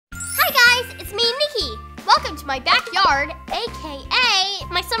Welcome to my backyard, aka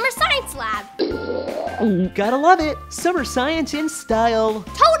my summer science lab. Gotta love it. Summer science in style.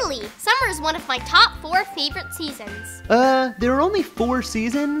 Totally. Summer is one of my top 4 favorite seasons. There are only 4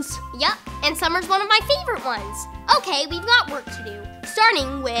 seasons? Yup, and summer's one of my favorite ones. Okay, we've got work to do.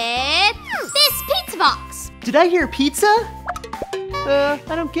 Starting with this pizza box. Did I hear pizza? I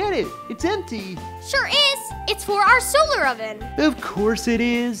don't get it. It's empty. Sure is. It's for our solar oven. Of course it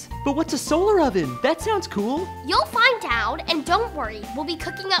is. But what's a solar oven? That sounds cool. You'll find out, and don't worry, we'll be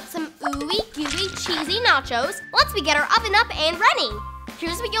cooking up some ooey gooey cheesy nachos once we get our oven up and running.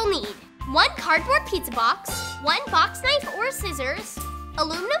 Here's what you'll need. 1 cardboard pizza box, 1 box knife or scissors,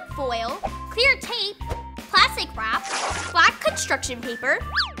 aluminum foil, clear tape, plastic wrap, black construction paper,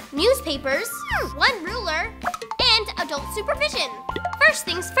 newspapers, 1 ruler, and adult supervision. First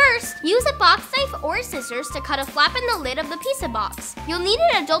things first, use a box knife or scissors to cut a flap in the lid of the pizza box. You'll need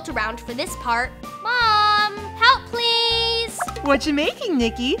an adult around for this part. Mom, help please! What you making,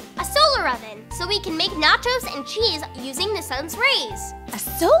 Nikki? A solar oven, so we can make nachos and cheese using the sun's rays. A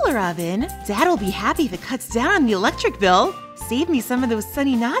solar oven? Dad'll be happy if it cuts down on the electric bill. Save me some of those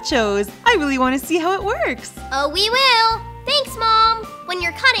sunny nachos. I really want to see how it works. Oh, we will. Thanks, Mom. When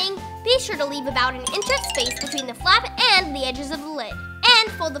you're cutting, be sure to leave about an inch of space between the flap and the edges of the lid.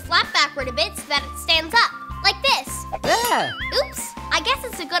 And fold the flap backward a bit so that it stands up, like this. Ah! Oops, I guess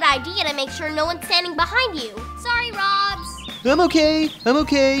it's a good idea to make sure no one's standing behind you. Sorry, Robs. I'm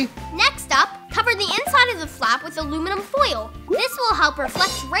okay. Next up, cover the inside of the flap with aluminum foil. This will help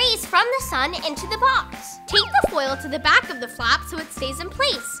reflect rays from the sun into the box. Tape the foil to the back of the flap so it stays in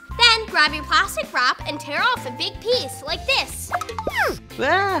place. Then grab your plastic wrap and tear off a big piece, like this.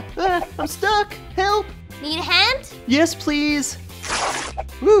 I'm stuck. Help. Need a hand? Yes, please.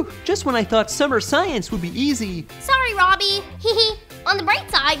 Whew, just when I thought summer science would be easy. Sorry, Robbie. Hehe. On the bright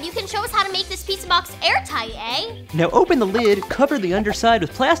side, you can show us how to make this pizza box airtight, eh? Now open the lid, cover the underside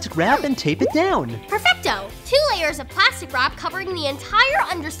with plastic wrap, and tape it down. Perfecto! 2 layers of plastic wrap covering the entire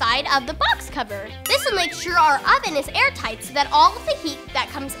underside of the box cover. This will make sure our oven is airtight so that all of the heat that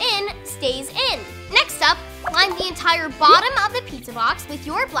comes in stays in. Next up, line the entire bottom of the pizza box with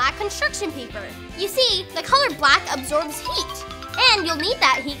your black construction paper. You see, the color black absorbs heat. And you'll need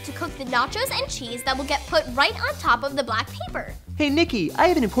that heat to cook the nachos and cheese that will get put right on top of the black paper. Hey Nikki, I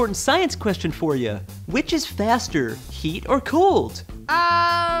have an important science question for you. Which is faster, heat or cold?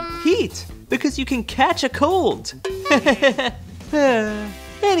 Heat, because you can catch a cold.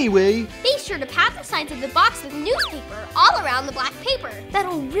 Anyway. Be sure to pat the sides of the box with newspaper all around the black paper.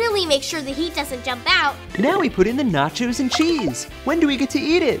 That'll really make sure the heat doesn't jump out. Now we put in the nachos and cheese. When do we get to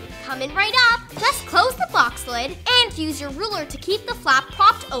eat it? Coming right up. Just close the box lid and use your ruler to keep the flap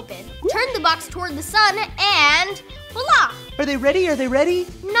propped open. Turn the box toward the sun and voila! Are they ready?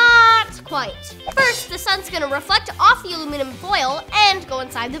 Not quite. First, the sun's gonna reflect off the aluminum foil and go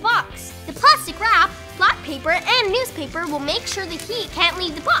inside the box. The plastic wrap, flat paper, and newspaper will make sure the heat can't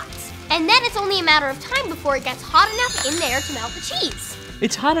leave the box. And then it's only a matter of time before it gets hot enough in there to melt the cheese.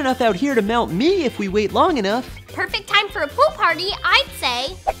 It's hot enough out here to melt me if we wait long enough. Perfect time for a pool party, I'd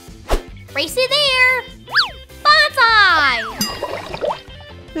say. Race it there! Bonsai!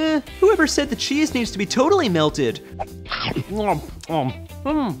 Whoever said the cheese needs to be totally melted?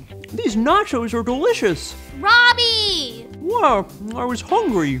 These nachos are delicious. Robbie! Wow, I was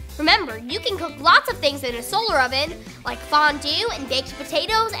hungry. Remember, you can cook lots of things in a solar oven, like fondue and baked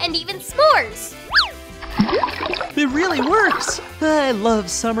potatoes and even s'mores. It really works. I love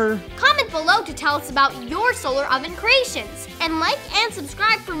summer. Comment below to tell us about your solar oven creations. And like and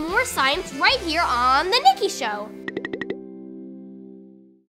subscribe for more science right here on The Nikki Show.